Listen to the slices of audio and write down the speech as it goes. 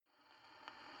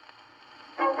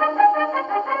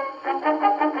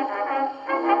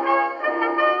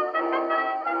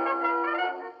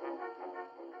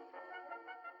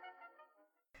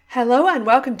Hello and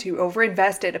welcome to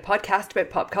Overinvested, a podcast about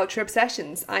pop culture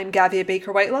obsessions. I'm Gavia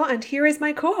Baker-Whitelaw and here is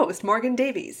my co-host Morgan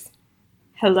Davies.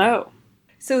 Hello.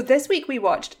 So this week we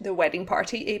watched The Wedding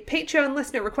Party, a Patreon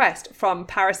listener request from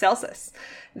Paracelsus.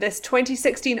 This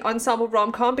 2016 ensemble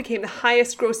rom-com became the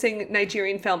highest grossing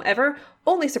Nigerian film ever,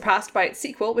 only surpassed by its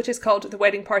sequel, which is called The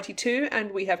Wedding Party 2,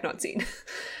 and we have not seen.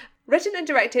 Written and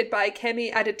directed by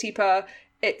Kemi Adetipa,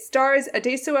 it stars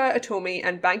Adesua Atomi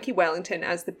and Banky Wellington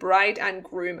as the bride and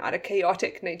groom at a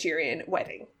chaotic Nigerian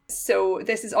wedding. So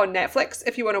this is on Netflix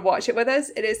if you want to watch it with us.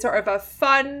 It is sort of a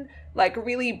fun, like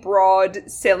really broad,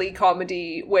 silly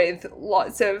comedy with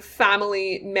lots of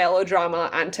family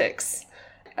melodrama antics.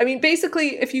 I mean,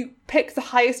 basically, if you pick the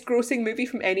highest grossing movie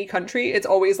from any country, it's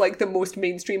always like the most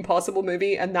mainstream possible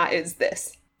movie, and that is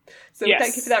this. So yes.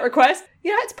 Thank you for that request.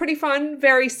 Yeah, it's pretty fun,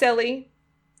 very silly.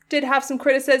 Did have some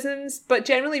criticisms, but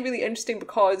generally really interesting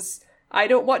because I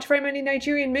don't watch very many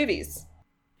Nigerian movies.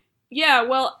 Yeah,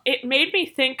 well, it made me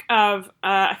think of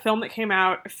a film that came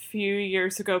out a few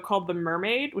years ago called The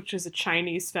Mermaid, which is a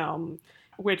Chinese film,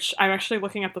 which I'm actually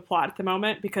looking at the plot at the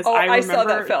moment because I remember... I saw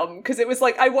that film because it was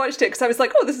like, I watched it because I was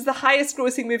like, oh, this is the highest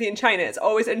grossing movie in China. It's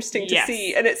always interesting to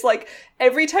see. And it's like,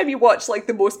 every time you watch like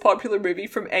the most popular movie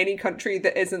from any country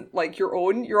that isn't like your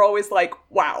own, you're always like,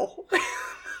 wow.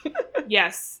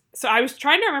 Yes. So I was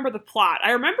trying to remember the plot.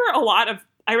 I remember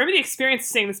the experience of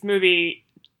seeing this movie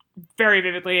very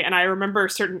vividly, and I remember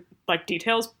certain like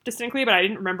details distinctly, but I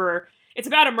didn't remember. It's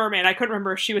about a mermaid. I couldn't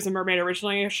remember if she was a mermaid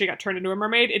originally, if she got turned into a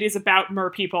mermaid. It is about mer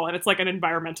people, and it's like an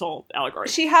environmental allegory.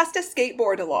 She has to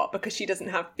skateboard a lot because she doesn't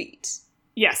have feet.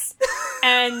 Yes.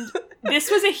 And this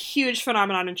was a huge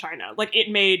phenomenon in China. Like, it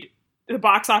made the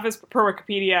box office per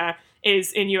Wikipedia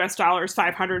is in US dollars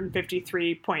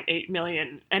 $553.8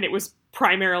 million, and it was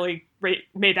primarily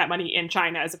made that money in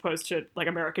China as opposed to like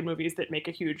American movies that make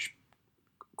a huge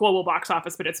global box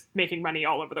office, but it's making money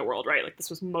all over the world, right? Like,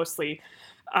 this was mostly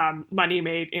money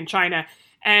made in China.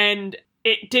 And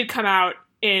it did come out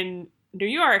in New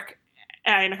York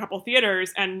in a couple of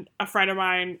theaters, and a friend of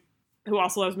mine who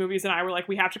also loves movies and I were like,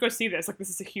 we have to go see this. Like,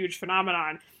 this is a huge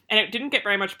phenomenon. And it didn't get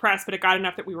very much press, but it got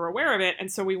enough that we were aware of it. And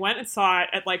so we went and saw it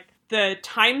at like the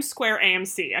Times Square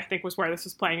AMC, I think was where this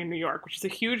was playing in New York, which is a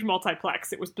huge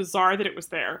multiplex. It was bizarre that it was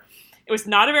there. It was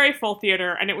not a very full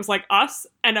theater, and it was like us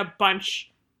and a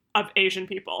bunch of Asian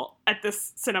people at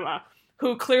this cinema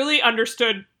who clearly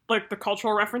understood like the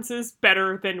cultural references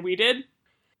better than we did.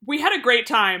 We had a great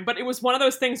time, but it was one of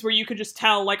those things where you could just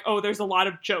tell like, oh, there's a lot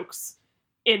of jokes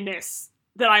in this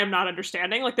that I am not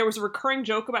understanding. Like, there was a recurring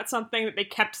joke about something that they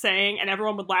kept saying and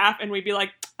everyone would laugh and we'd be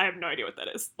like, I have no idea what that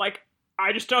is. Like,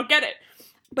 I just don't get it.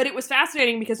 But it was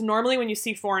fascinating because normally when you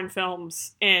see foreign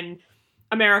films in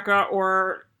America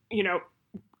or, you know,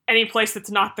 any place that's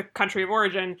not the country of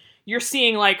origin, you're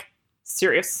seeing like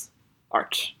serious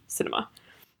art cinema.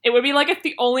 It would be like if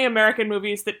the only American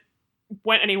movies that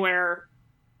went anywhere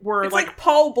were it's like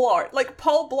Paul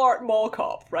Blart Mall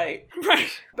Cop, right? Right.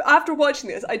 But after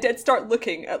watching this, I did start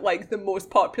looking at like the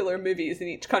most popular movies in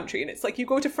each country, and it's like you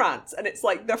go to France and it's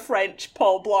like the French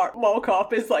Paul Blart Mall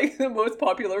Cop is like the most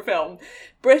popular film.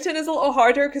 Britain is a little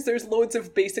harder because there's loads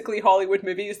of basically Hollywood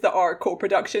movies that are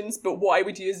co-productions, but what I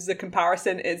would use as a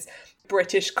comparison is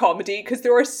British comedy, because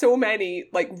there are so many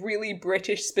like really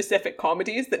British specific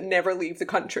comedies that never leave the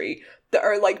country that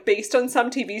are like based on some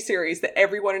TV series that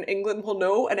everyone in England will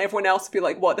know and everyone else will be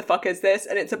like, what the fuck is this?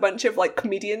 And it's a bunch of like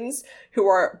comedians who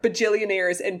are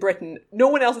bajillionaires in Britain no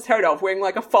one else has heard of, wearing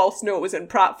like a false nose and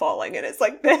pratfalling, and it's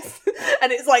like this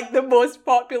and it's like the most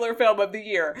popular film of the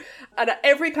year, and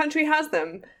every country has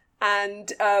them.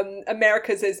 And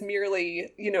America's is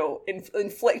merely, you know,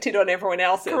 inflicted on everyone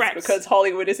else's. Correct. Because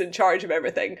Hollywood is in charge of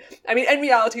everything. I mean, in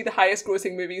reality, the highest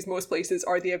grossing movies most places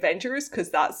are the Avengers, because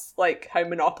that's like how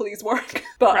monopolies work.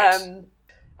 But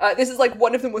right. This is like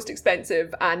one of the most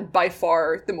expensive and by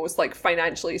far the most like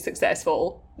financially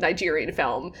successful Nigerian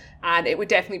film. And it would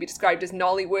definitely be described as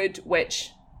Nollywood, which,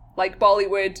 like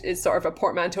Bollywood, is sort of a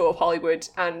portmanteau of Hollywood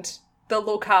and the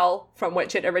locale from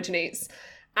which it originates.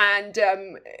 And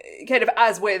kind of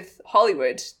as with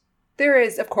Hollywood, there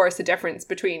is, of course, a difference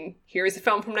between here's a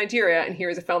film from Nigeria and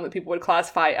here's a film that people would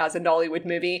classify as a Nollywood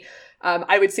movie.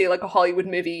 I would say like a Hollywood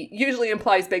movie usually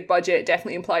implies big budget,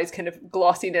 definitely implies kind of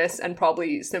glossiness and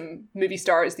probably some movie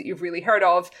stars that you've really heard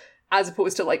of, as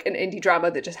opposed to like an indie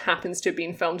drama that just happens to have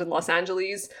been filmed in Los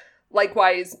Angeles.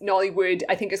 Likewise, Nollywood,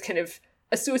 I think, is kind of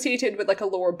associated with like a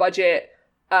lower budget,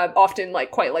 often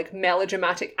like quite like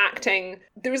melodramatic acting.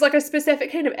 There was like a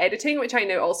specific kind of editing, which I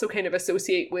now also kind of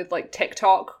associate with like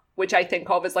TikTok, which I think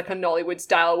of as like a Nollywood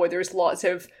style where there's lots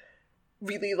of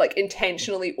really like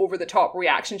intentionally over the top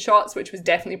reaction shots, which was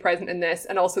definitely present in this.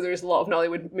 And also there's a lot of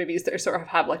Nollywood movies that are sort of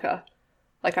have like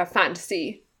a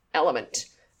fantasy element,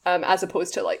 as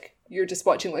opposed to like you're just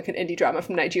watching like an indie drama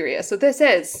from Nigeria. So this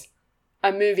is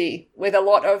a movie with a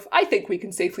lot of, I think we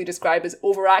can safely describe as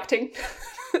overacting.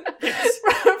 Yes.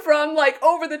 From like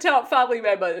over the top family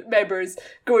members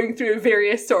going through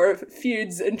various sort of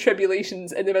feuds and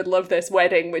tribulations in the middle of this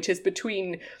wedding, which is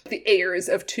between the heirs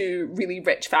of two really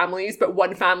rich families, but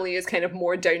one family is kind of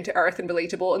more down to earth and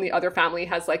relatable, and the other family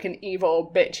has like an evil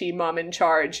bitchy mum in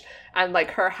charge, and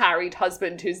like her harried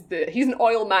husband he's an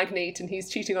oil magnate and he's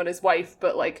cheating on his wife,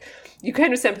 but like you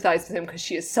kind of sympathize with him because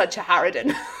she is such a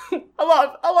harridan. a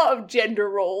lot of gender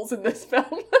roles in this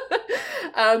film.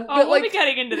 But we'll like, be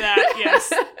getting into that,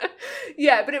 yes.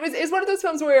 Yeah, but it's one of those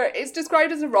films where it's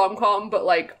described as a rom-com, but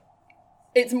like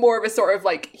it's more of a sort of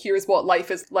like here's what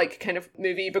life is like kind of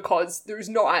movie, because there's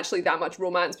not actually that much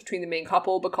romance between the main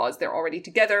couple because they're already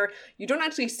together. You don't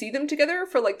actually see them together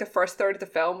for like the first third of the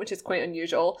film, which is quite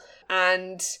unusual.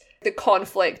 And the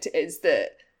conflict is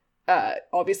that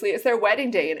obviously it's their wedding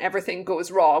day and everything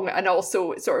goes wrong, and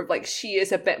also it's sort of like she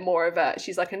is a bit more of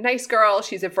she's like a nice girl,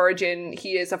 she's a virgin,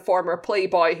 he is a former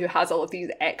playboy who has all of these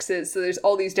exes, so there's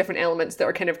all these different elements that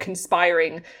are kind of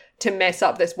conspiring to mess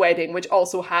up this wedding, which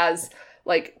also has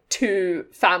like two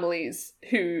families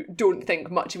who don't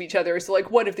think much of each other. So like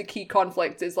one of the key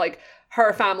conflicts is like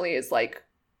her family is like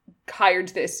hired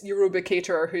this Yoruba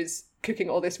caterer who's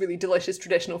cooking all this really delicious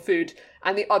traditional food,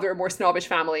 and the other more snobbish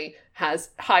family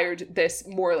has hired this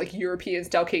more like European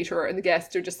style caterer, and the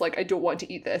guests are just like, I don't want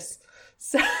to eat this.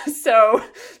 So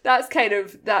that's kind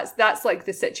of that's like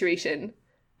the situation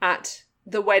at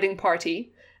the wedding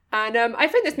party. And I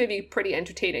find this movie pretty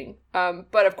entertaining,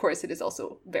 but of course it is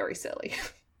also very silly.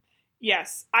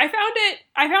 Yes, I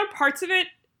found parts of it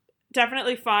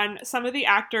definitely fun. Some of the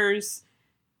actors,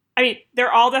 I mean,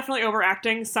 they're all definitely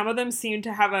overacting. Some of them seem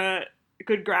to have a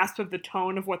good grasp of the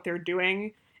tone of what they're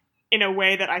doing in a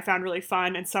way that I found really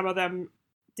fun, and some of them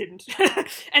didn't.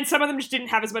 And some of them just didn't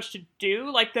have as much to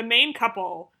do. Like the main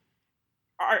couple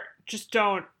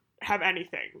don't have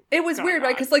anything. It was weird,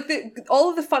 right? Because like all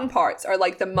of the fun parts are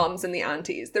like the mums and the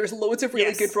aunties. There's loads of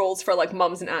really good roles for like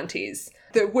mums and aunties.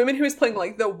 The woman who was playing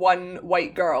like the one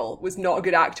white girl was not a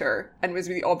good actor and was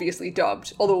really obviously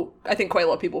dubbed, although I think quite a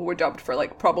lot of people were dubbed for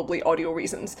like probably audio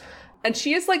reasons. And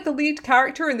she is like the lead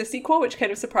character in the sequel, which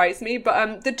kind of surprised me.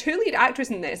 But the two lead actors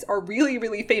in this are really,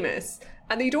 really famous,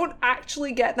 and they don't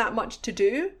actually get that much to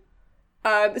do.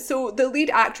 So the lead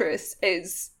actress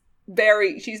is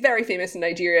she's very famous in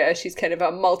Nigeria. She's kind of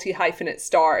a multi-hyphenate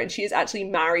star, and she is actually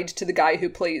married to the guy who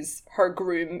plays her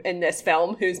groom in this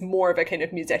film, who's more of a kind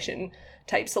of musician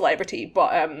type celebrity.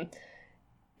 But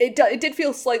it did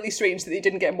feel slightly strange that they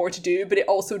didn't get more to do, but it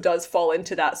also does fall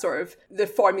into that sort of the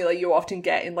formula you often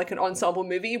get in like an ensemble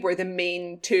movie, where the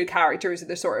main two characters are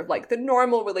the sort of like the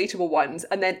normal, relatable ones,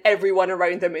 and then everyone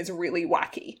around them is really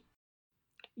wacky.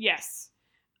 Yes.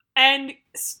 And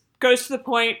goes to the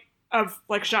point of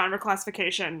like genre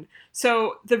classification.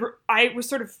 So I was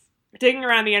sort of digging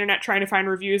around the internet trying to find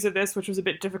reviews of this, which was a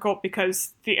bit difficult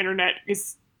because the internet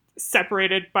is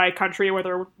separated by country,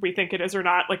 whether we think it is or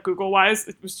not, like Google wise.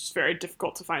 It was just very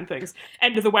difficult to find things.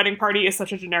 And The Wedding Party is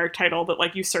such a generic title that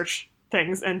like you search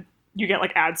things and you get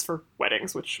like ads for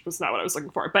weddings, which was not what I was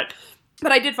looking for. But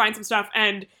I did find some stuff,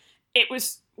 and it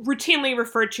was routinely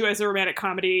referred to as a romantic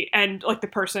comedy, and like the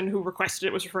person who requested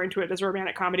it was referring to it as a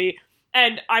romantic comedy.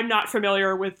 And I'm not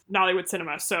familiar with Nollywood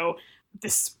cinema, so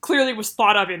this clearly was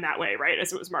thought of in that way, right,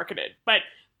 as it was marketed. But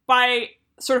by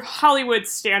sort of Hollywood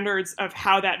standards of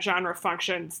how that genre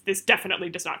functions, this definitely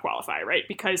does not qualify, right?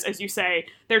 Because, as you say,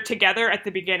 they're together at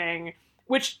the beginning,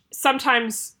 which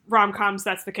sometimes rom-coms,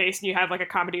 that's the case, and you have like a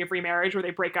comedy of remarriage where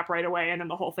they break up right away and then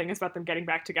the whole thing is about them getting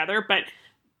back together. But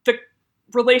the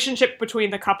relationship between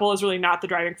the couple is really not the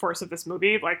driving force of this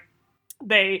movie. Like,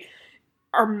 they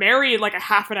are married like a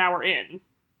half an hour in,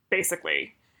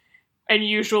 basically. And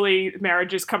usually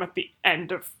marriages come at the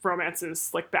end of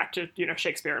romances, like back to,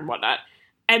 Shakespeare and whatnot.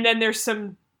 And then there's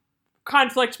some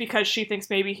conflict because she thinks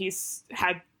maybe he's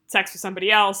had sex with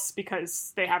somebody else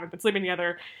because they haven't been sleeping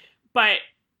together. But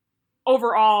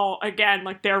overall, again,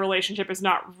 like their relationship is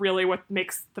not really what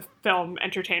makes the film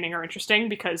entertaining or interesting,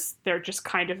 because they're just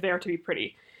kind of there to be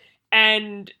pretty.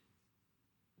 And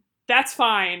that's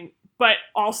fine, but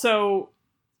also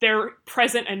they're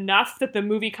present enough that the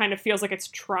movie kind of feels like it's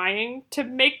trying to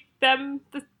make them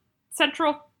the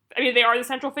central I mean, they are the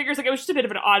central figures. Like, it was just a bit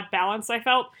of an odd balance, I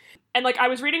felt. And, like, I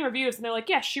was reading reviews, and they're like,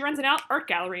 yeah, she runs an art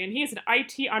gallery, and he's an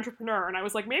IT entrepreneur. And I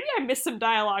was like, maybe I missed some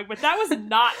dialogue, but that was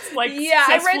not, like, yeah,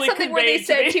 I read something where they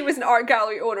said me. he was an art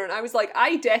gallery owner, and I was like,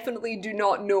 I definitely do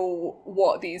not know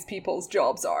what these people's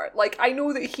jobs are. Like, I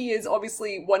know that he is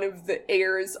obviously one of the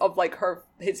heirs of, like,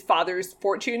 his father's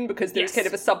fortune, because there's kind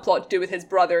of a subplot to do with his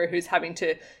brother who's having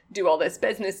to do all this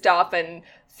business stuff and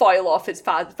file off his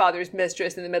father's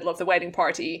mistress in the middle of the wedding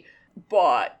party.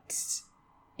 But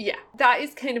yeah, that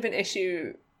is kind of an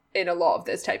issue in a lot of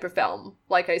this type of film,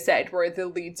 like I said, where the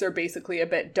leads are basically a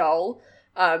bit dull.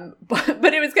 But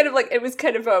it was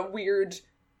kind of a weird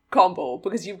combo,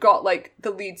 because you've got like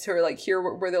the leads who are like here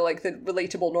where they're like the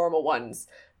relatable normal ones,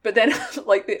 but then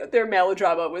like their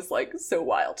melodrama was like so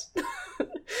wild.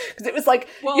 Because it was like,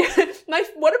 one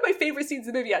of my favorite scenes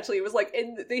in the movie actually was like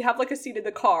they have like a scene in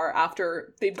the car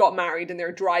after they've got married and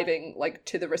they're driving like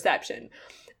to the reception.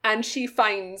 And she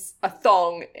finds a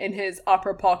thong in his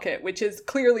upper pocket, which has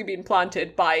clearly been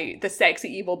planted by the sexy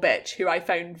evil bitch, who I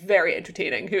found very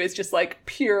entertaining, who is just like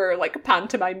pure like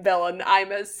pantomime villain.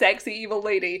 I'm a sexy evil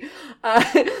lady.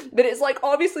 But it's like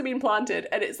obviously been planted,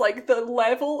 and it's like the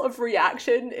level of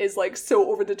reaction is like so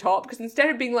over the top, because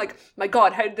instead of being like, my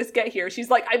God, how did this get here?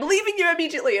 She's like, I'm leaving you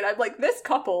immediately. And I'm like, this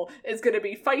couple is going to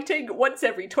be fighting once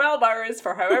every 12 hours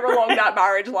for however long that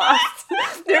marriage lasts.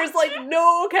 There's like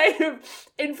no kind of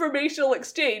informational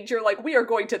exchange. You're like, we are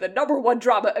going to the number one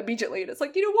drama immediately, and it's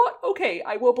like, you know what, okay,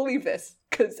 I will believe this,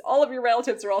 because all of your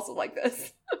relatives are also like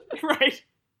this. Right.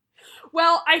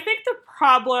 Well, I think the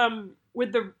problem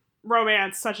with the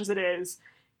romance, such as it is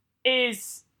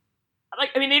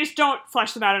like, I mean, they just don't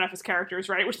flesh them out enough as characters,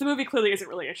 right? Which the movie clearly isn't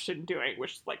really interested in doing,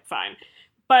 which is like fine,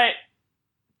 but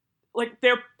like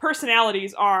their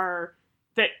personalities are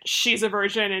that she's a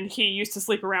virgin and he used to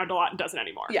sleep around a lot and doesn't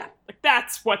anymore. Yeah. Like,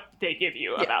 that's what they give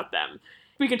you about them.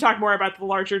 We can talk more about the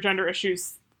larger gender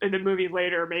issues in the movie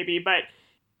later, maybe, but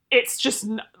it's just,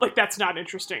 like, that's not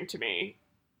interesting to me.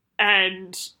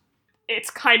 And it's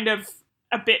kind of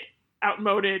a bit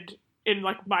outmoded in,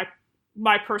 like,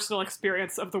 my personal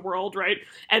experience of the world, right?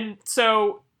 And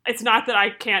so it's not that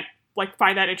I can't, like,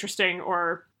 find that interesting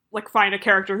or, like, find a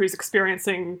character who's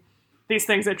experiencing these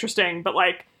things interesting, but,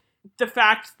 like, the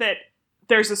fact that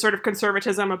there's a sort of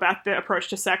conservatism about the approach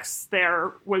to sex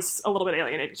there was a little bit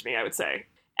alienating to me, I would say.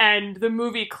 And the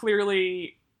movie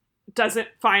clearly doesn't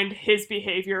find his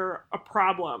behavior a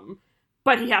problem,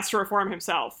 but he has to reform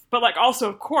himself. But, like, also,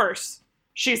 of course,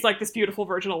 she's, like, this beautiful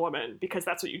virginal woman, because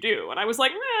that's what you do. And I was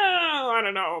like, no, I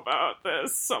don't know about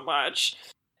this so much.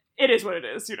 It is what it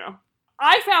is, you know.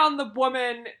 I found the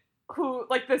woman who,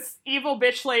 like, this evil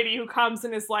bitch lady who comes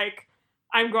and is like,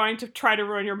 I'm going to try to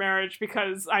ruin your marriage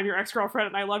because I'm your ex-girlfriend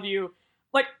and I love you,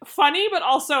 like, funny, but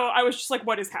also I was just like,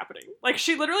 what is happening? Like,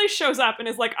 she literally shows up and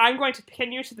is like, I'm going to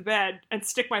pin you to the bed and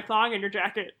stick my thong in your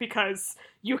jacket because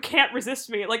you can't resist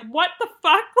me. Like, what the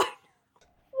fuck?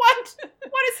 Like,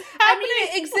 what is happening? I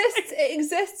mean, it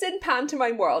exists in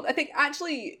pantomime world. I think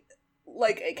actually,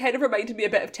 like, it kind of reminded me a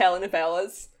bit of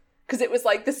telenovelas. Because it was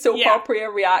like the soap opera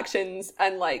reactions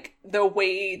and like the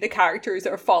way the characters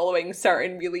are following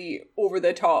certain really over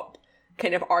the top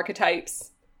kind of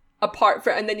archetypes apart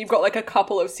from, and then you've got like a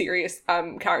couple of serious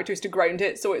characters to ground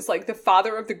it. So it's like the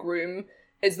father of the groom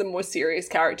is the most serious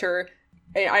character.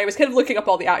 I was kind of looking up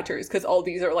all the actors because all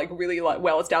these are like really like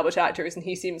well-established actors, and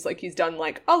he seems like he's done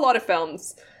like a lot of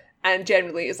films. And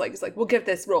generally is like, it's like, we'll give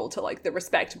this role to like the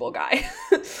respectable guy.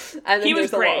 And then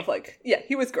there's a lot of like, yeah,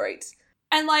 he was great.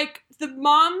 And, like, the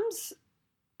moms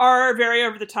are very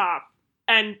over the top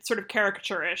and sort of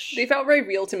caricature-ish. They felt very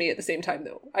real to me at the same time,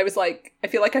 though. I was like, I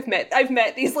feel like I've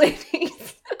met these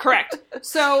ladies. Correct.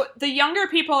 So the younger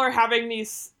people are having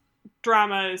these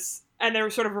dramas, and they're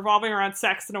sort of revolving around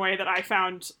sex in a way that I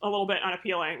found a little bit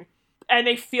unappealing. And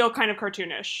they feel kind of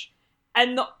cartoonish.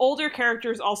 And the older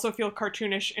characters also feel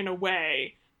cartoonish in a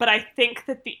way, but I think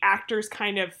that the actors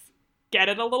kind of get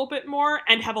it a little bit more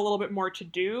and have a little bit more to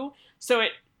do. So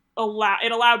it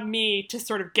allowed me to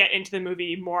sort of get into the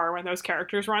movie more when those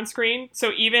characters were on screen.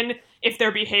 So even if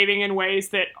they're behaving in ways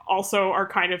that also are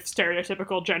kind of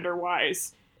stereotypical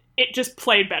gender-wise, it just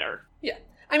played better. Yeah.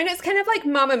 I mean, it's kind of like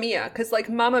Mamma Mia, because like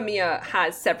Mamma Mia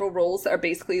has several roles that are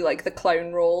basically like the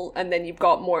clown role, and then you've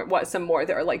got some more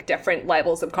that are like different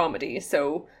levels of comedy.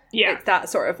 So yeah, it's that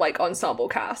sort of like ensemble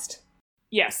cast.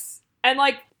 Yes. And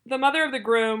like the mother of the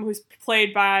groom, who's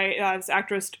played by this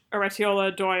actress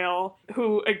Aretiolo Doyle,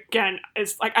 who again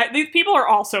is like, these people are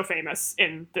all so famous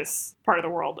in this part of the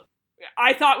world.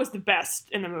 I thought was the best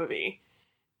in the movie,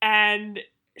 and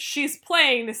she's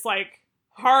playing this like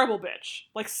horrible bitch,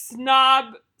 like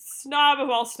snob snob of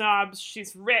all snobs.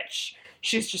 She's rich.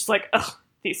 She's just like, ugh,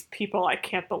 these people, I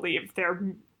can't believe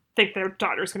think their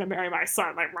daughter's going to marry my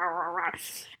son. Like, rah, rah, rah.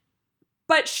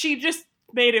 But she just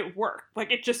made it work.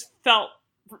 Like, it just felt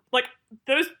like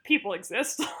those people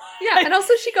exist. Yeah, and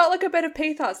also she got like a bit of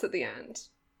pathos at the end.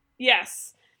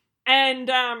 Yes.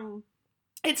 And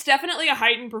it's definitely a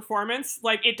heightened performance.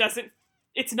 Like,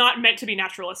 it's not meant to be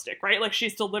naturalistic, right? Like,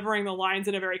 she's delivering the lines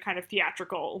in a very kind of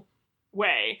theatrical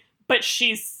way, but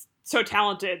she's so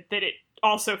talented that it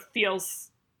also feels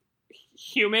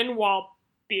human while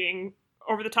being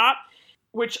over the top,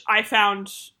 which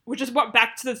is what,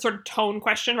 back to the sort of tone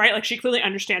question, right? Like, she clearly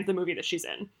understands the movie that she's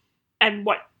in and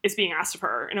what is being asked of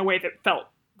her in a way that felt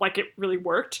like it really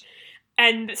worked.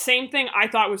 And the same thing I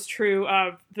thought was true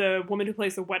of the woman who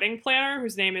plays the wedding planner,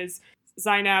 whose name is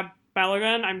Zainab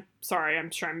Balogun. I'm sorry,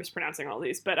 I'm sure I'm mispronouncing all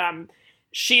these, but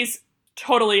she's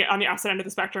totally on the opposite end of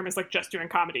the spectrum, is like just doing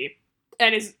comedy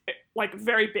and is like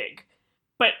very big,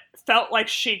 but felt like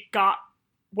she got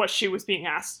what she was being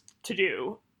asked to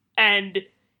do. And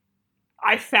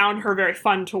I found her very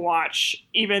fun to watch,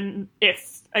 even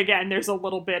if, again, there's a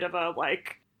little bit of a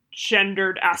like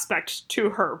gendered aspect to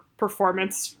her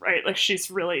performance, right? Like,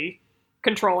 she's really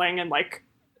controlling and like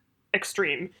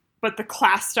extreme, but the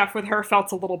class stuff with her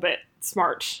felt a little bit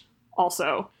smart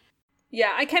also.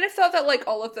 Yeah, I kind of thought that like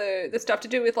all of the stuff to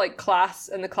do with like class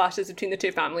and the clashes between the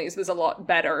two families was a lot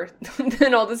better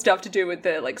than all the stuff to do with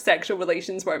the like sexual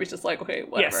relations, where it was just like, okay,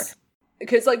 whatever. Yes.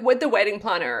 Because like with the wedding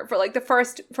planner,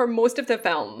 for most of the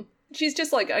film, she's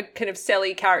just like a kind of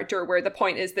silly character where the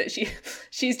point is that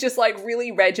she's just like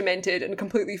really regimented and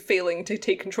completely failing to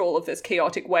take control of this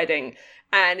chaotic wedding,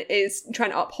 and is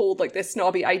trying to uphold like this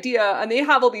snobby idea. And they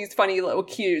have all these funny little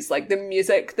cues, like the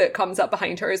music that comes up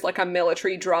behind her is like a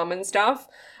military drum and stuff.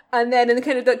 And then in the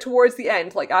kind of towards the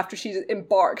end, like after she's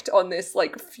embarked on this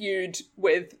like feud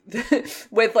with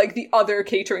with like the other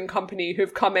catering company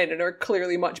who've come in and are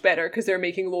clearly much better because they're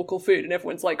making local food and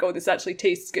everyone's like, oh, this actually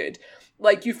tastes good.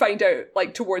 Like, you find out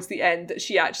like towards the end that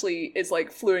she actually is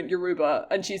like fluent Yoruba,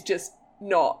 and she's just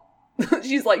not.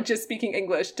 She's like just speaking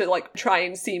English to like try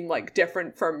and seem like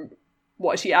different from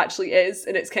what she actually is.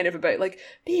 And it's kind of about like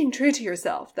being true to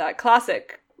yourself, that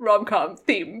classic rom-com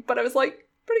theme. But I was like,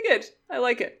 pretty good. I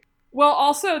like it. Well,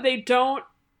 also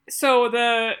so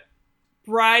the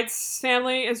bride's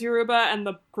family is Yoruba and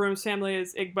the groom's family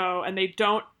is Igbo, and they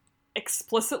don't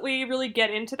explicitly really get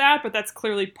into that, but that's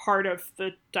clearly part of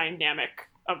the dynamic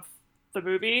of the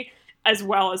movie, as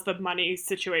well as the money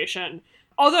situation.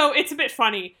 Although it's a bit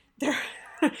funny, the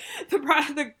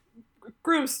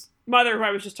groom's mother, who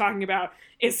I was just talking about,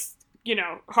 is, you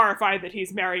know, horrified that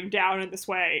he's marrying down in this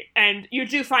way, and you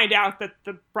do find out that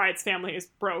the bride's family is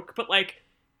broke, but like,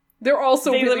 they're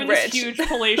also they really live in rich. this huge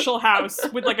palatial house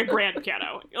with like a grand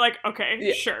piano. Like, okay,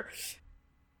 yeah. Sure.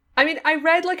 I mean, I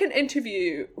read like an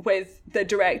interview with the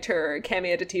director,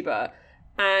 Kemi Adetiba,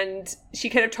 and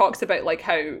she kind of talks about like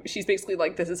how she's basically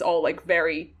like, this is all like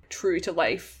very true to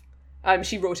life.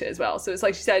 She wrote it as well. So it's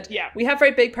like she said, yeah, we have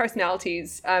very big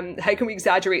personalities. How can we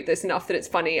exaggerate this enough that it's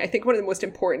funny? I think one of the most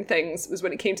important things was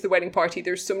when it came to the wedding party,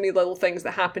 there's so many little things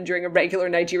that happen during a regular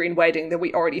Nigerian wedding that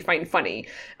we already find funny.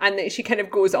 And she kind of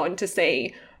goes on to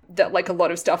say that like a lot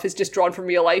of stuff is just drawn from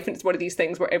real life, and it's one of these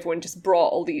things where everyone just brought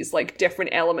all these like different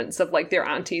elements of like their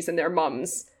aunties and their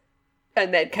mums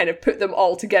and then kind of put them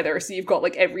all together, so you've got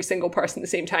like every single person at the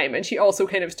same time. And she also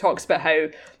kind of talks about how,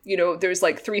 you know, there's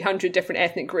like 300 different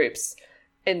ethnic groups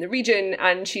in the region,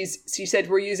 and she said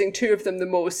we're using two out of 3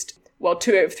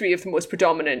 of the most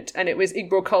predominant, and it was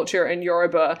Igbo culture and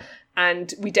Yoruba,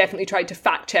 and we definitely tried to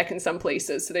fact check in some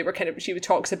places. So they were she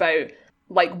talks about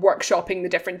like workshopping the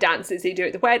different dances they do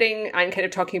at the wedding, and kind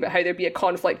of talking about how there'd be a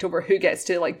conflict over who gets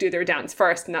to like do their dance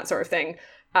first and that sort of thing.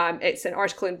 It's an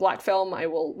article in Black Film. I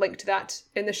will link to that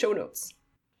in the show notes.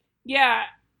 Yeah,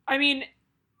 I mean,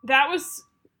 that was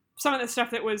some of the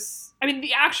stuff that was, I mean,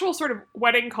 the actual sort of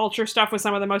wedding culture stuff was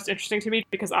some of the most interesting to me,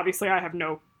 because obviously I have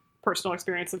no personal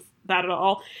experience of that at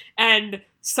all. And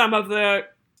some of the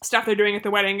stuff they're doing at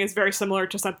the wedding is very similar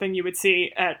to something you would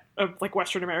see at a like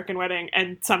Western American wedding,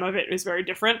 and some of it is very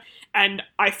different. And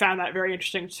I found that very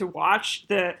interesting to watch.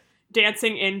 The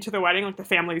dancing into the wedding, like the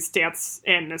families dance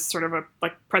in, is sort of a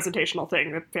like presentational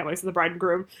thing, the families of the bride and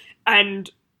groom. And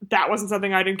that wasn't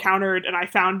something I'd encountered, and I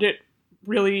found it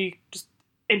really just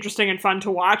interesting and fun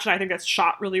to watch. And I think that's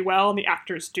shot really well, and the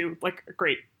actors do like a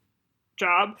great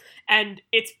job. And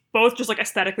it's both just like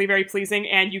aesthetically very pleasing,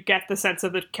 and you get the sense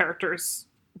of the characters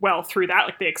well through that.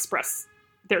 Like, they express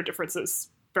their differences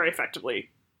very effectively,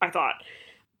 I thought.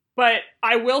 But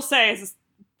I will say, as a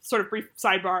sort of brief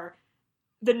sidebar,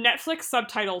 the Netflix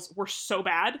subtitles were so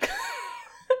bad.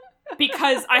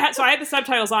 because I had the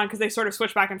subtitles on because they sort of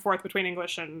switch back and forth between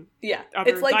English and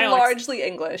other it's like dialects. largely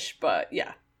English, but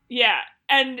yeah. Yeah,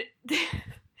 and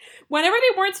whenever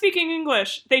they weren't speaking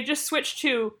English, they just switched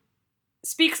to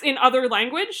speaks in other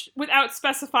language without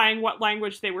specifying what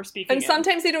language they were speaking And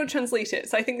sometimes they don't translate it,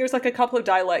 so I think there's like a couple of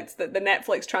dialects that the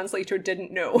Netflix translator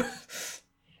didn't know.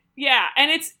 Yeah,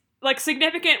 and it's like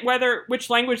significant which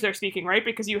language they're speaking, right?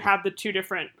 Because you have the two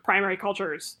different primary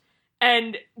cultures.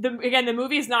 And the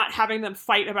movie is not having them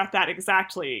fight about that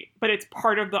exactly, but it's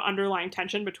part of the underlying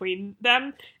tension between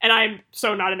them. And I'm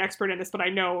so not an expert in this, but I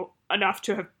know enough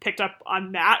to have picked up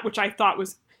on that, which I thought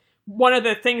was one of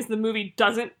the things the movie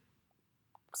doesn't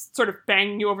sort of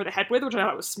bang you over the head with, which I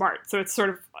thought was smart. So it's sort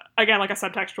of, again, like a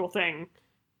subtextual thing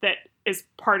that is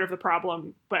part of the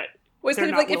problem, but well, it's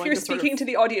kind of like if you're speaking to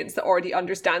the audience that already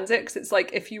understands it, because it's like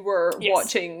if you were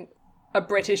watching a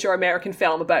British or American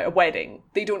film about a wedding,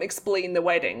 they don't explain the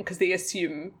wedding because they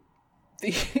assume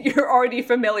you're already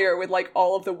familiar with like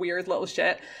all of the weird little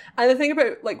shit. And the thing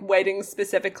about like weddings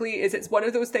specifically is it's one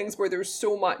of those things where there's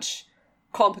so much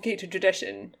complicated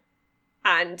tradition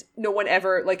and no one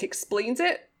ever like explains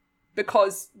it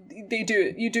because you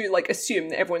do like assume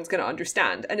that everyone's going to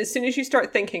understand. And as soon as you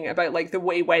start thinking about like the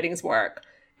way weddings work,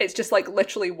 it's just like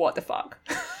literally what the fuck.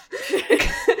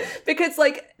 Because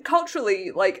like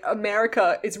culturally, like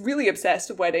America is really obsessed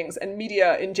with weddings and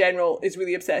media in general is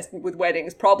really obsessed with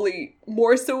weddings, probably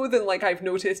more so than like I've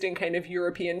noticed in kind of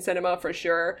European cinema for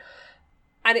sure.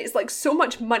 And it's like so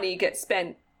much money gets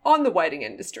spent on the wedding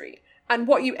industry. And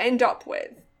what you end up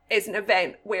with is an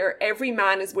event where every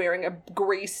man is wearing a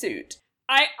grey suit.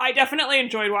 I definitely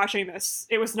enjoyed watching this.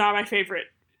 It was not my favorite,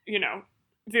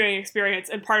 viewing experience,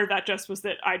 and part of that just was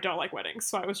that I don't like weddings,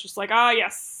 so I was just like,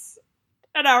 yes,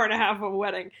 an hour and a half of a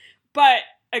wedding. But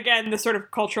again, the sort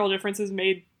of cultural differences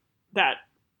made that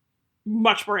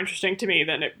much more interesting to me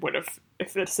than it would have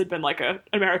if this had been like an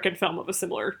American film of a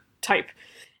similar type.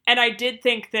 And I did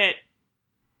think that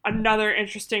another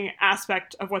interesting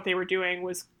aspect of what they were doing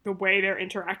was the way they're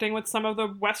interacting with some of the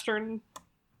Western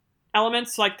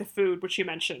elements, like the food, which you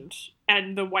mentioned,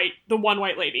 and the one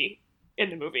white lady in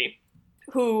the movie,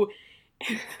 who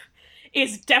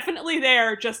is definitely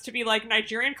there just to be like,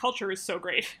 Nigerian culture is so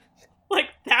great. Like,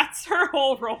 that's her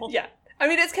whole role. Yeah. I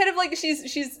mean, it's kind of like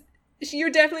you're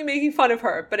definitely making fun of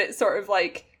her, but it's sort of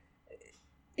like,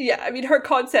 yeah, I mean, her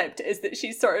concept is that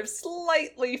she's sort of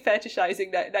slightly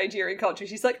fetishizing Nigerian culture.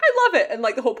 She's like, I love it. And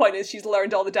like the whole point is she's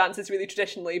learned all the dances really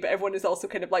traditionally, but everyone is also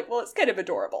kind of like, well, it's kind of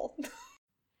adorable.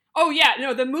 Oh, yeah.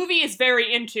 No, the movie is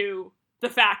very into the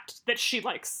fact that she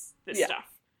likes this stuff.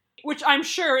 Which I'm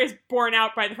sure is borne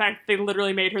out by the fact that they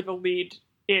literally made her the lead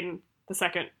in the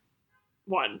second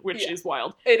one, which is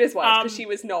wild. It is wild, because she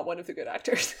was not one of the good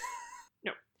actors.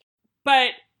 No.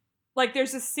 But, like,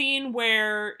 there's a scene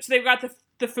where... So they've got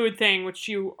the food thing, which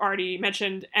you already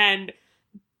mentioned, and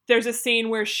there's a scene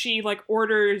where she, like,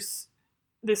 orders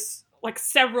this, like,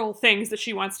 several things that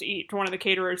she wants to eat from one of the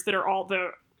caterers that are all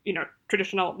the,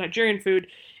 traditional Nigerian food.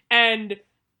 And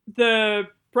the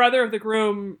brother of the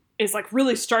groom is like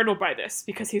really startled by this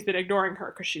because he's been ignoring her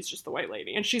because she's just the white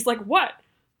lady. And she's like, what?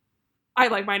 I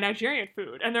like my Nigerian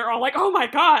food. And they're all like, oh my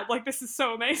God, like this is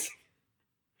so amazing.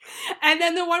 And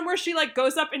then the one where she like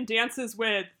goes up and dances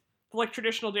with like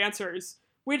traditional dancers,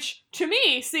 which to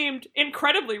me seemed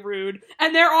incredibly rude.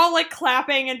 And they're all like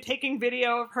clapping and taking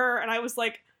video of her. And I was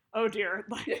like, oh dear.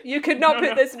 Like, you could not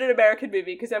put this in an American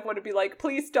movie because everyone would be like,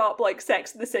 please stop like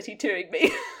Sex in the City 2ing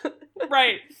me.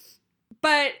 Right.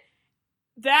 But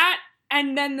that,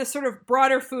 and then the sort of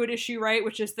broader food issue, right,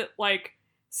 which is that, like,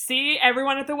 see,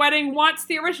 everyone at the wedding wants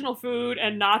the original food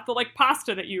and not the, like,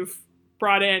 pasta that you've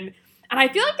brought in. And I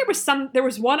feel like there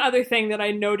was one other thing that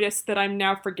I noticed that I'm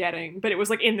now forgetting, but it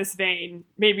was, like, in this vein.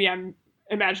 Maybe I'm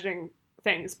imagining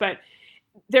things, but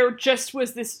there just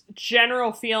was this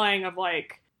general feeling of,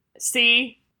 like,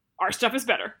 see, our stuff is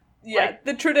better. Yeah, like,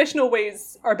 the traditional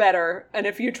ways are better, and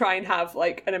if you try and have,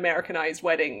 like, an Americanized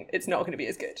wedding, it's not going to be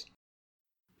as good.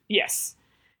 Yes.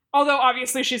 Although,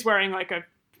 obviously, she's wearing, like, a,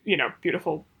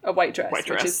 beautiful... A white dress,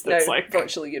 which is now like,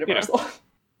 virtually universal.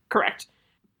 Correct.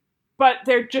 But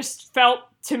there just felt,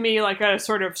 to me, like a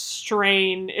sort of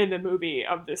strain in the movie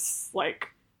of this, like,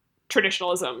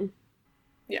 traditionalism.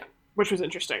 Yeah. Which was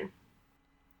interesting.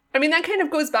 I mean, that kind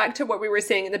of goes back to what we were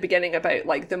saying in the beginning about,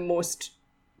 like, the most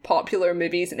popular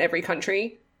movies in every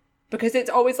country. Because it's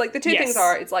always, like, the two things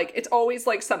are, it's, like, it's always,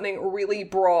 like, something really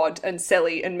broad and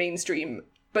silly and mainstream.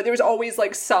 But there's always,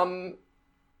 like, some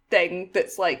thing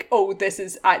that's, like, oh, this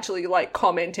is actually, like,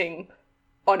 commenting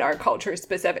on our culture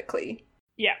specifically.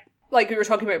 Yeah. Like we were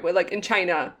talking about, like, in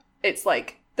China, it's,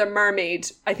 like, The Mermaid,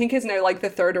 I think, is now like the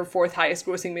third or fourth highest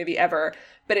grossing movie ever.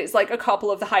 But it's like a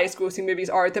couple of the highest grossing movies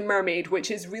are The Mermaid,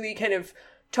 which is really kind of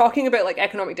talking about like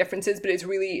economic differences, but it's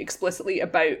really explicitly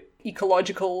about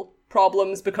ecological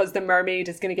problems because the mermaid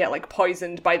is going to get like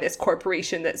poisoned by this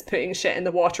corporation that's putting shit in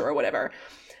the water or whatever.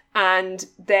 And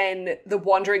then The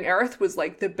Wandering Earth was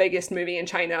like the biggest movie in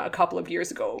China a couple of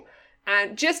years ago.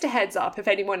 And just a heads up, if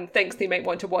anyone thinks they might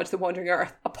want to watch The Wandering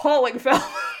Earth, appalling film.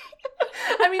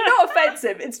 I mean, not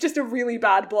offensive, it's just a really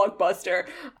bad blockbuster.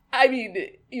 I mean,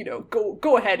 you know,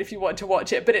 go ahead if you want to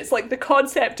watch it, but it's like the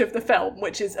concept of the film,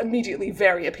 which is immediately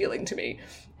very appealing to me,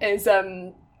 is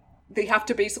they have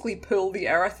to basically pull the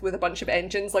Earth with a bunch of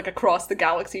engines like across the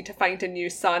galaxy to find a new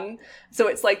sun. So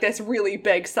it's like this really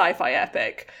big sci-fi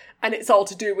epic, and it's all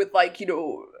to do with like, you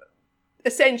know,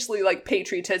 essentially like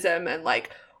patriotism and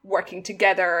like working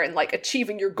together and like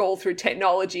achieving your goal through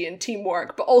technology and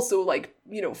teamwork, but also like,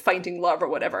 you know, finding love or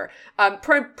whatever.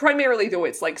 Primarily though,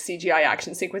 it's like CGI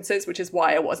action sequences, which is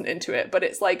why I wasn't into it. But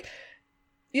it's like,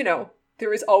 you know,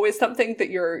 there is always something that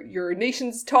your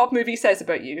nation's top movie says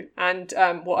about you. And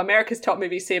what America's top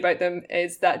movies say about them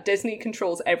is that Disney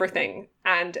controls everything.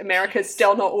 And America's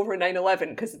still not over 9/11,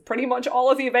 because pretty much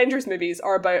all of the Avengers movies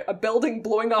are about a building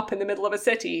blowing up in the middle of a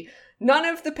city. None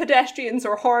of the pedestrians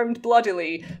are harmed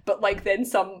bloodily, but like then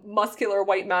some muscular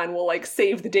white man will like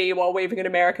save the day while waving an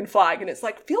American flag. And it's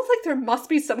like, feels like there must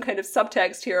be some kind of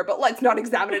subtext here, but let's not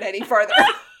examine it any further.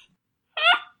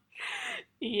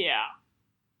 Yeah.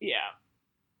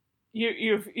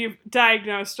 You've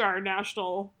diagnosed our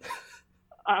national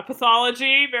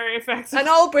pathology very effectively. And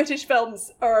all British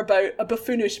films are about a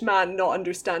buffoonish man not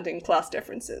understanding class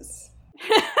differences.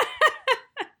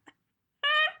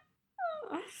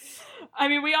 I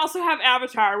mean, we also have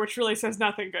Avatar, which really says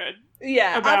nothing good.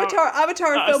 Yeah,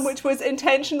 Avatar us. film, which was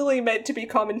intentionally meant to be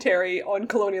commentary on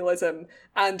colonialism,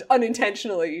 and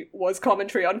unintentionally was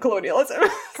commentary on colonialism.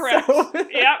 Correct. So.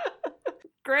 Yep.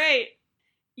 Great.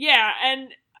 Yeah, and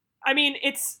I mean,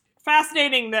 it's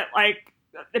fascinating that, like,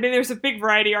 I mean, there's a big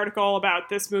Variety article about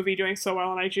this movie doing so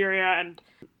well in Nigeria, and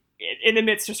in the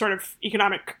midst of sort of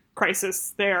economic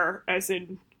crisis there, as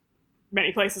in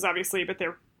many places, obviously, but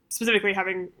they're specifically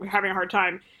having a hard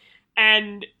time.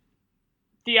 And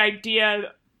the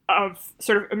idea of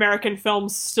sort of American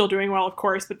films still doing well, of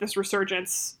course, but this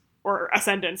resurgence, or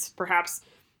ascendance, perhaps,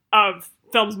 of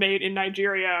films made in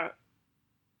Nigeria,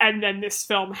 and then this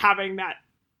film having that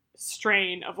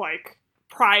strain of like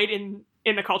pride in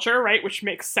the culture, right, which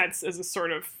makes sense as a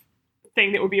sort of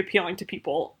thing that would be appealing to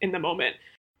people in the moment.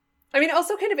 I mean, it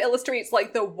also kind of illustrates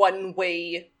like the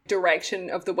one-way direction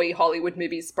of the way Hollywood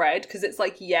movies spread, because it's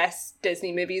like, yes,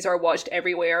 Disney movies are watched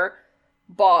everywhere,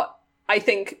 but I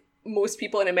think most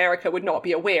people in America would not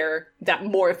be aware that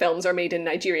more films are made in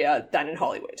Nigeria than in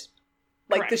Hollywood.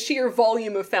 Like, Correct. The sheer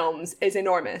volume of films is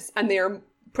enormous, and they're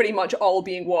pretty much all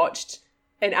being watched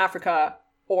in Africa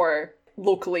or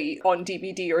locally on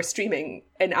DVD or streaming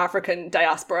in African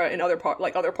diaspora in other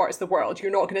parts of the world. You're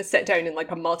not going to sit down in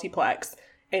like a multiplex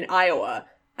in Iowa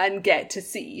and get to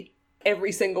see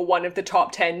every single one of the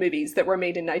top 10 movies that were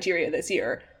made in Nigeria this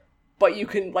year. But you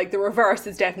can, like, the reverse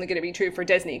is definitely going to be true for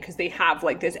Disney, because they have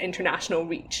like this international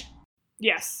reach.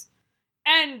 Yes.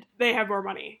 And they have more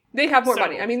money. They have more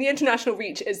money. I mean, the international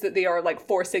reach is that they are like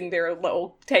forcing their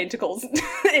little tentacles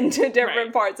into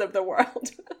different parts of the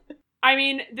world. I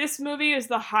mean, this movie is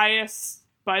the highest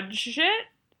budget,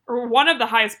 or one of the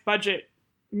highest budget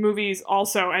movies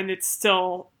also, and it's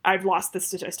still, I've lost the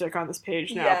statistic on this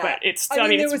page now, but it's still, I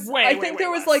think there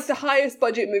was like the highest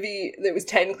budget movie that was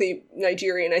technically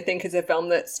Nigerian, I think, is a film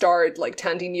that starred like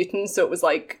Tandy Newton, so it was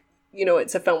like, you know,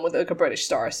 it's a film with like a British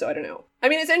star, so I don't know. I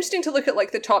mean, it's interesting to look at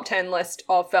like the top 10 list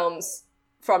of films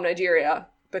from Nigeria,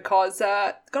 because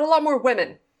it's got a lot more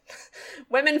women.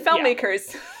 Women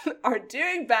filmmakers are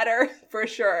doing better for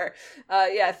sure.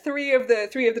 Three of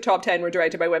the top 10 were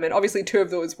directed by women. Obviously, two of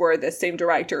those were the same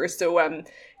director. So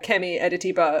Kemi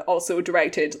Adetiba also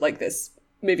directed like this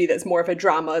movie that's more of a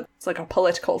drama. It's like a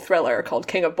political thriller called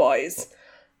King of Boys,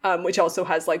 which also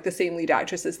has like the same lead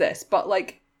actress as this. But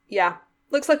like, yeah,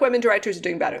 looks like women directors are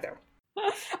doing better there.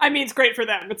 I mean, it's great for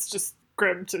them. It's just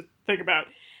grim to think about.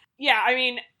 Yeah, I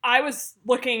mean, I was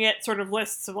looking at sort of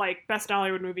lists of like best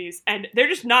Hollywood movies, and they're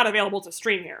just not available to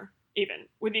stream here, even,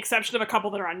 with the exception of a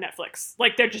couple that are on Netflix.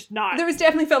 Like, they're just not. There was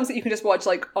definitely films that you can just watch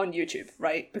like on YouTube,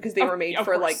 right? Because they were made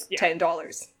for like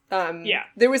 $10.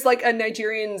 There was like a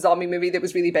Nigerian zombie movie that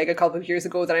was really big a couple of years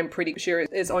ago that I'm pretty sure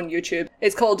is on YouTube.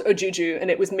 It's called Ojuju, and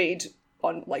it was made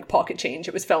on like pocket change.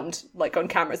 It was filmed like on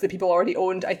cameras that people already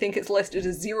owned. I think it's listed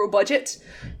as 0 budget,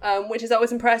 which is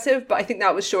always impressive, but I think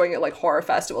that was showing at like horror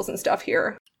festivals and stuff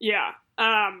here. Yeah.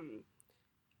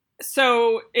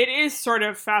 So it is sort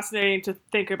of fascinating to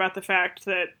think about the fact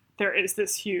that there is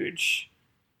this huge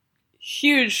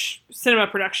cinema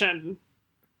production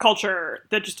culture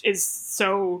that just is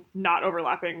so not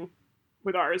overlapping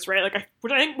with ours, right? Like,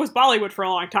 which I think was Bollywood for a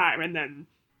long time, and then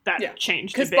that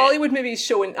changed a bit. Because Bollywood movies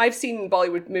show, I've seen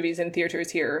Bollywood movies in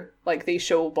theatres here. Like, they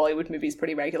show Bollywood movies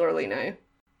pretty regularly now.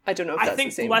 I don't know if that's the same.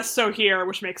 I think less so here,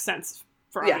 which makes sense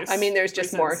for obvious I mean, there's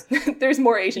just reasons. more. There's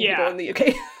more Asian people in the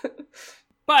UK.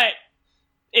 But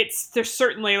there's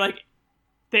certainly, like,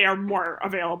 they are more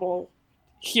available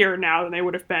here now than they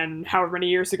would have been however many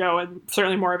years ago, and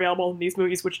certainly more available in these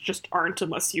movies, which just aren't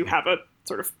unless you have a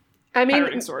sort of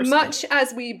pirating source. Much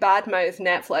as we badmouth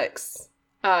Netflix,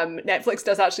 Netflix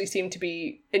does actually seem to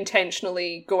be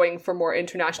intentionally going for more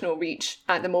international reach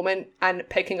at the moment and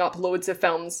picking up loads of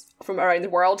films from around the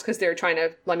world because they're trying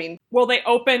to, Well, they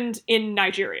opened in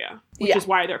Nigeria, which is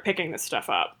why they're picking this stuff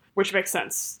up, which makes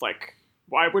sense. Like,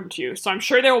 why wouldn't you? So I'm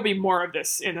sure there will be more of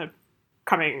this in the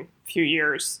coming few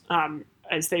years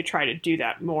as they try to do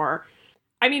that more.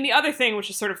 I mean, the other thing, which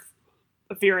is sort of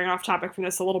veering off topic from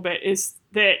this a little bit, is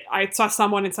that I saw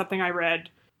someone in something I read,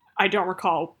 I don't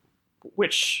recall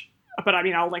which, but I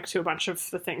mean, I'll link to a bunch of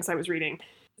the things I was reading.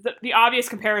 The obvious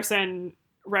comparison,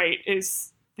 right,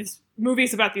 is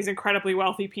movies about these incredibly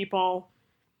wealthy people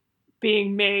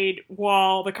being made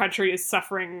while the country is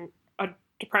suffering a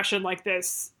depression like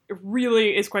this. It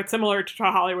really is quite similar to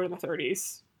Hollywood in the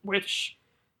 30s, which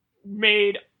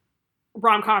made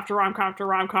rom-com after rom-com after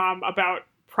rom-com about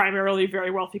primarily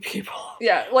very wealthy people.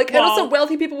 Yeah, and also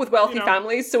wealthy people with wealthy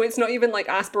families, so it's not even, like,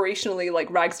 aspirationally, like,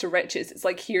 rags to riches. It's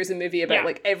like, here's a movie about,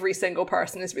 like, every single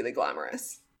person is really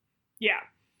glamorous. Yeah.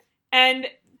 And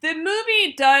the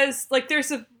movie does, like,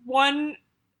 there's one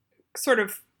sort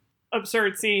of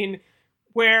absurd scene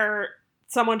where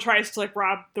someone tries to, like,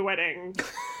 rob the wedding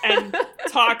and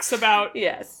talks about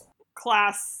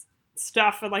class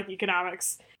stuff and, like,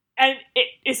 economics. And it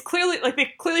is clearly, like,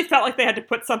 they clearly felt like they had to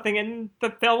put something in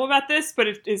the film about this, but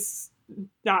it is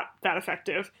not that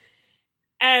effective.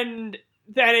 And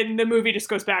then in the movie just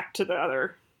goes back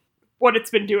to what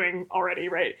it's been doing already,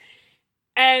 right?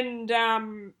 And,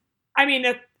 I mean,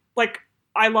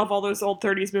 I love all those old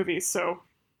 30s movies, so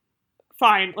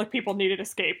fine, like, people needed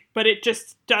escape. But it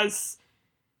just does,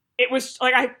 it was,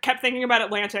 like, I kept thinking about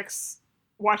Atlantics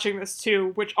watching this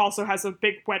too, which also has a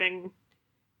big wedding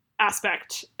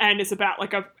aspect and is about,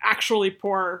 like, a actually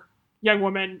poor young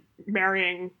woman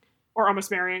marrying, or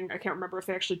almost marrying, I can't remember if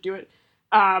they actually do it,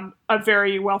 a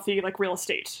very wealthy, like, real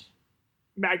estate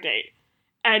magnate.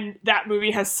 And that movie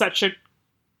has such a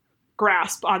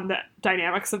grasp on the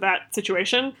dynamics of that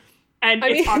situation. And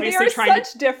it's obviously they are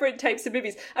such different types of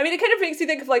movies. I mean, it kind of makes you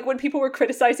think of, like, when people were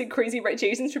criticizing Crazy Rich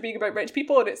Asians for being about rich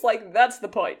people, and it's like, that's the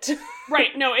point.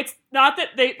 Right. No, it's not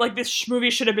that they, like, this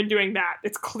movie should have been doing that.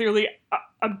 It's clearly,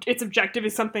 its objective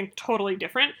is something totally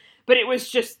different. But it was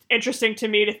just interesting to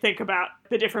me to think about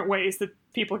the different ways that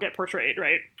people get portrayed,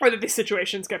 right? Or that these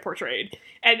situations get portrayed.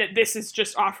 And that this is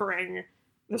just offering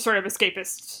the sort of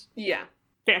escapist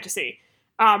fantasy,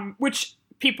 which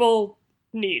people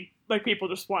need. Like, people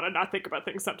just want to not think about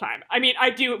things sometime. I mean, I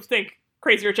do think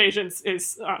Crazy Rich Asians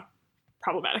is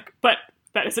problematic, but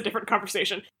that is a different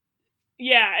conversation.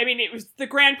 Yeah, I mean, it was the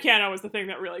grand piano was the thing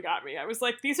that really got me. I was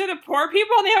like, these are the poor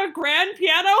people and they have a grand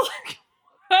piano? Like,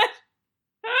 what?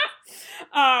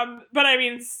 But I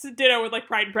mean, ditto with, like,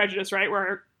 Pride and Prejudice, right?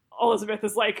 Where Elizabeth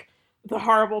is, like, the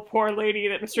horrible poor lady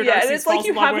that Mr. Darcy falls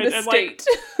in love with. Yeah, and it's like you have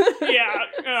an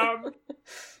estate.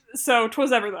 So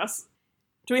 'twas ever thus.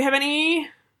 Do we have any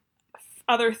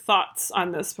other thoughts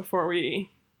on this before we...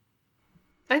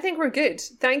 I think we're good.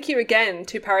 Thank you again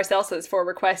to Paracelsus for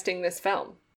requesting this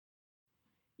film.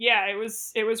 Yeah, it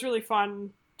was really fun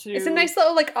to... It's a nice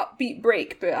little, like, upbeat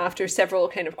break, but after several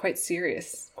kind of quite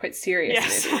serious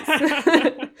movies.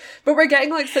 But we're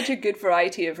getting, like, such a good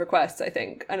variety of requests, I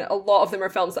think. And a lot of them are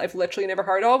films that I've literally never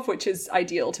heard of, which is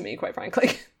ideal to me, quite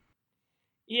frankly.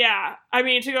 Yeah. I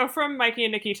mean, to go from Mikey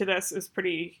and Nikki to this is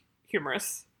pretty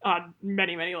humorous on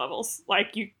many, many levels.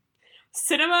 Like,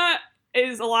 cinema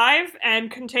is alive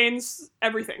and contains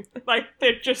everything. Like,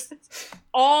 they're just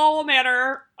all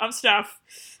manner of stuff.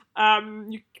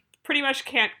 You pretty much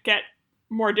can't get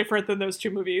more different than those two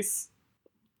movies.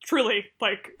 Truly,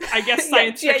 like, I guess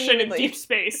science fiction and deep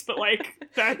space, but, like,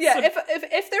 that's... Yeah,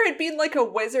 if there had been, like, a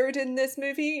wizard in this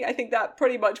movie, I think that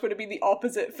pretty much would have been the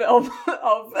opposite film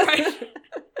of... Right.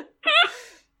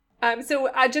 So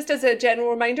just as a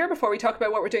general reminder, before we talk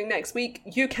about what we're doing next week,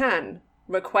 you can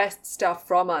request stuff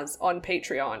from us on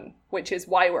Patreon, which is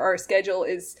why our schedule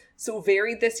is so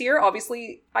varied this year.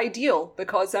 Obviously ideal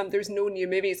because there's no new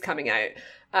movies coming out.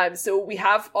 So we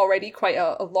have already quite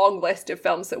a long list of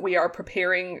films that we are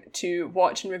preparing to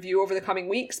watch and review over the coming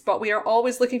weeks, but we are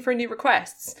always looking for new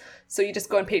requests. So you just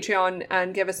go on Patreon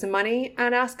and give us some money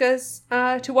and ask us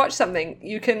to watch something.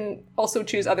 You can also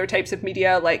choose other types of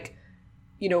media, like,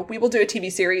 we will do a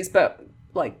TV series, but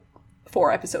like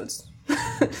 4 episodes.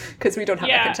 Because we don't have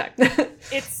that kind of time.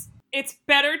 It's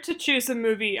better to choose a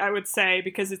movie, I would say,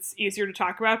 because it's easier to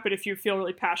talk about. But if you feel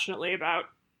really passionately about,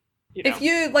 if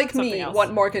you, like me, else,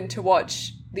 want Morgan to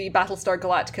watch the Battlestar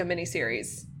Galactica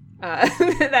miniseries,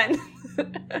 then.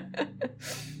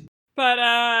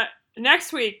 But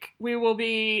next week we will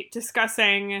be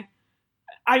discussing.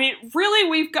 I mean, really,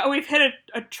 we've hit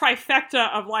a trifecta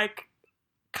of like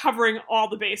covering all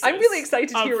the bases. I'm really excited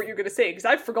to hear what you're going to say because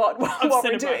I've forgotten what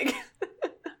we're doing.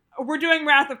 We're doing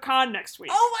Wrath of Khan next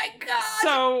week. Oh my god!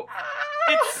 So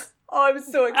it's. Oh, I'm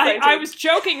so excited. I was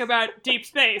joking about Deep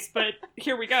Space, but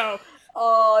here we go.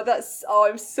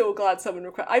 I'm so glad someone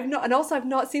requested. I've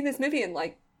not seen this movie in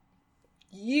like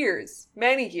years,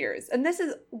 many years, and this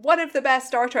is one of the best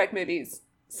Star Trek movies.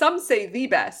 Some say the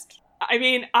best. I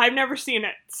mean, I've never seen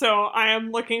it, so I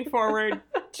am looking forward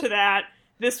to that.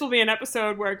 This will be an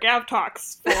episode where Gav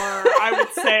talks for, I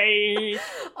would say,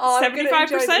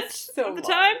 75% of the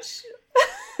time.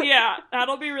 Yeah,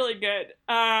 that'll be really good.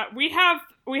 We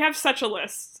have such a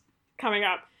list coming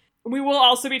up. We will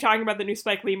also be talking about the new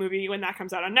Spike Lee movie when that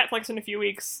comes out on Netflix in a few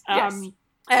weeks. Yes.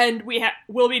 And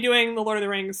we'll be doing The Lord of the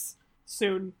Rings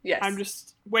soon. Yes. I'm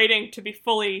just waiting to be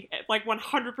fully, like,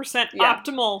 100%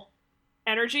 optimal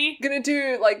energy. Gonna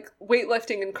do like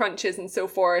weightlifting and crunches and so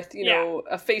forth,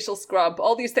 a facial scrub,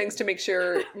 all these things to make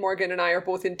sure Morgan and I are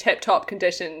both in tip-top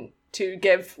condition to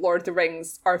give Lord of the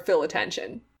Rings our full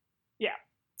attention. Yeah.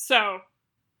 So,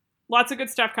 lots of good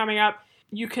stuff coming up.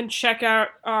 You can check out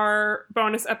our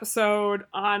bonus episode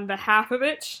on The Half of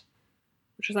It,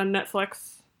 which is on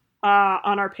Netflix,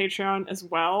 on our Patreon as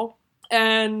well.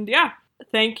 And yeah,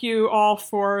 thank you all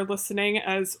for listening,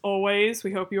 as always.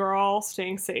 We hope you are all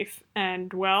staying safe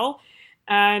and well.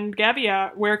 And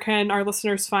Gabia, where can our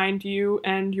listeners find you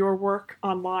and your work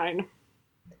online?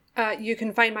 You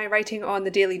can find my writing on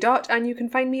The Daily Dot, and you can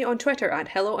find me on Twitter at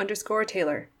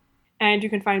hello_Taylor. And you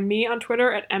can find me on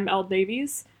Twitter at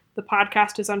MLDavies. The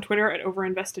podcast is on Twitter at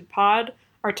OverinvestedPod.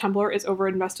 Our Tumblr is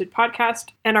OverinvestedPodcast.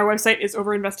 And our website is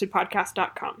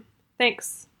overinvestedpodcast.com.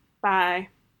 Thanks. Bye.